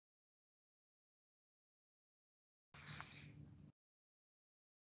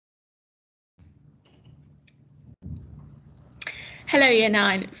Hello Year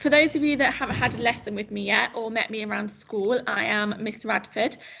 9. For those of you that haven't had a lesson with me yet or met me around school, I am Miss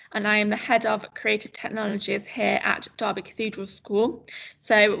Radford and I am the Head of Creative Technologies here at Derby Cathedral School.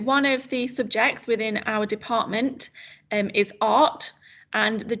 So one of the subjects within our department is art,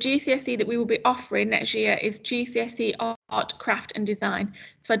 and the GCSE that we will be offering next year is GCSE Art, Craft and Design.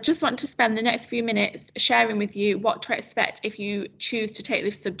 So I just want to spend the next few minutes sharing with you what to expect if you choose to take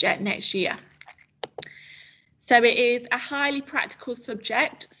this subject next year. So it is a highly practical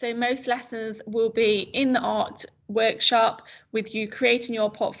subject. So most lessons will be in the art workshop with you creating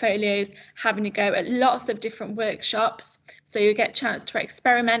your portfolios, having a go at lots of different workshops. So you get a chance to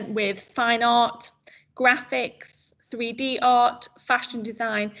experiment with fine art, graphics, 3D art, fashion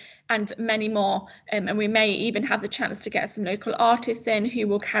design, and many more. And we may even have the chance to get some local artists in who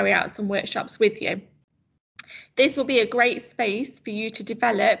will carry out some workshops with you. This will be a great space for you to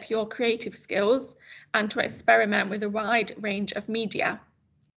develop your creative skills and to experiment with a wide range of media.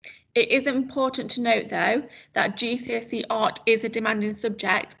 It is important to note, though, that GCSE art is a demanding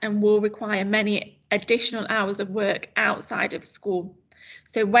subject and will require many additional hours of work outside of school.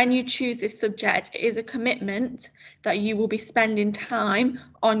 So when you choose this subject, it is a commitment that you will be spending time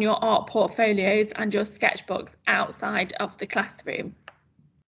on your art portfolios and your sketchbooks outside of the classroom.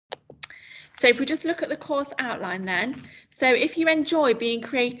 So if we just look at the course outline then, so if you enjoy being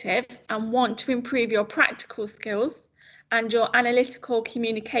creative and want to improve your practical skills and your analytical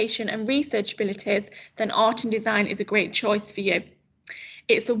communication and research abilities, then art and design is a great choice for you.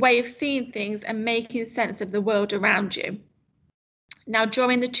 It's a way of seeing things and making sense of the world around you. Now,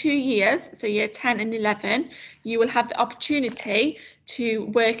 during the 2 years, so year 10 and 11, you will have the opportunity to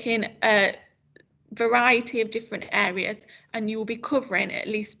work in a variety of different areas, and you will be covering at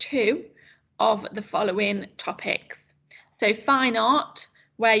least 2 of the following topics. So fine art,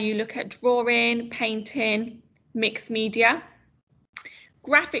 where you look at drawing, painting, mixed media.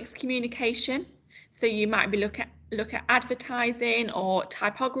 Graphics communication, so you might be look at advertising or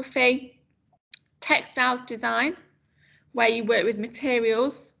typography. Textiles design, where you work with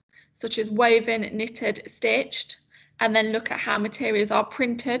materials such as woven, knitted, stitched, and then look at how materials are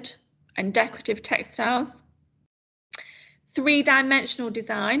printed and decorative textiles. 3-dimensional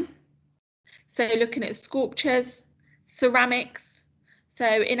design, so looking at sculptures, ceramics. So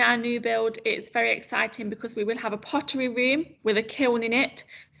in our new build, it's very exciting because we will have a pottery room with a kiln in it.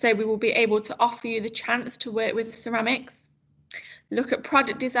 So we will be able to offer you the chance to work with ceramics, look at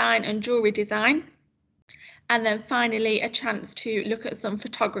product design and jewellery design, and then finally a chance to look at some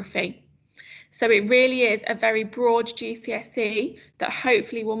photography. So it really is a very broad GCSE that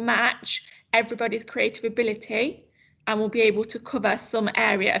hopefully will match everybody's creative ability and will be able to cover some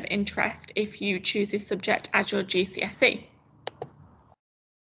area of interest if you choose this subject as your GCSE.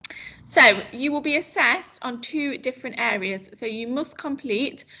 So you will be assessed on 2 different areas. So you must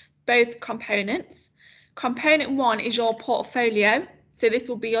complete both components. Component 1 is your portfolio. So this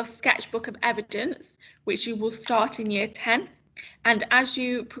will be your sketchbook of evidence, which you will start in year 10. And as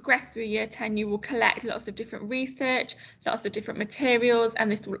you progress through year 10, you will collect lots of different research, lots of different materials,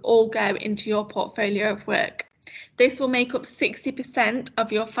 and this will all go into your portfolio of work. This will make up 60%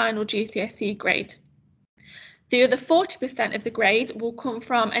 of your final GCSE grade. The other 40% of the grade will come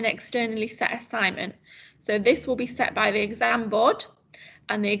from an externally set assignment. So this will be set by the exam board,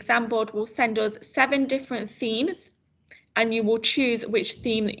 and the exam board will send us 7 different themes, and you will choose which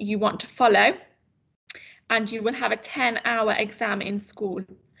theme you want to follow. And you will have a 10-hour exam in school.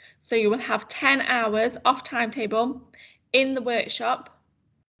 So you will have 10 hours off timetable in the workshop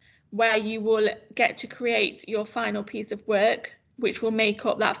where you will get to create your final piece of work, which will make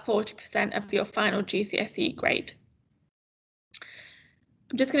up that 40% of your final GCSE grade.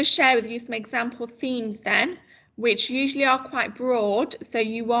 I'm just going to share with you some example themes then, which usually are quite broad, so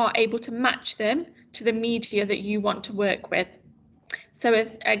you are able to match them to the media that you want to work with. So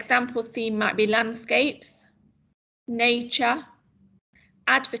an example theme might be landscapes, nature,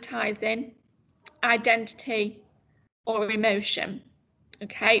 advertising, identity, or emotion.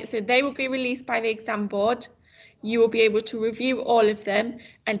 Okay, so they will be released by the exam board. You will be able to review all of them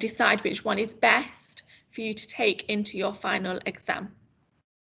and decide which one is best for you to take into your final exam.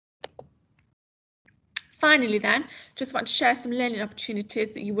 Finally then, just want to share some learning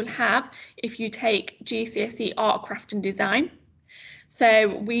opportunities that you will have if you take GCSE Art, Craft and Design.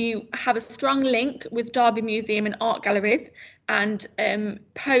 So we have a strong link with Derby Museum and Art Galleries, and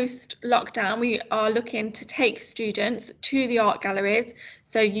post-lockdown we are looking to take students to the art galleries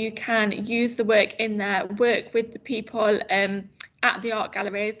so you can use the work in there, work with the people at the art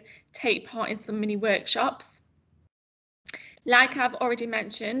galleries, take part in some mini workshops. Like I've already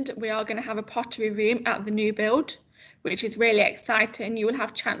mentioned, we are going to have a pottery room at the new build which is really exciting. You will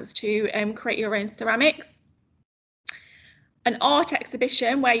have a chance to create your own ceramics. An art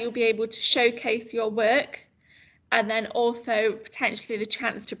exhibition where you'll be able to showcase your work, and then also potentially the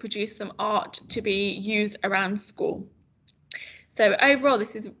chance to produce some art to be used around school. So overall,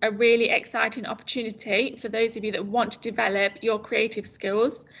 this is a really exciting opportunity for those of you that want to develop your creative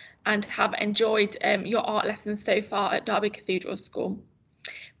skills and have enjoyed your art lessons so far at Derby Cathedral School.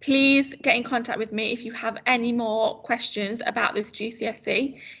 Please get in contact with me if you have any more questions about this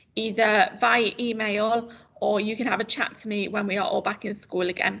GCSE, either via email or you can have a chat to me when we are all back in school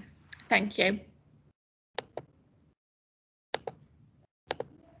again. Thank you.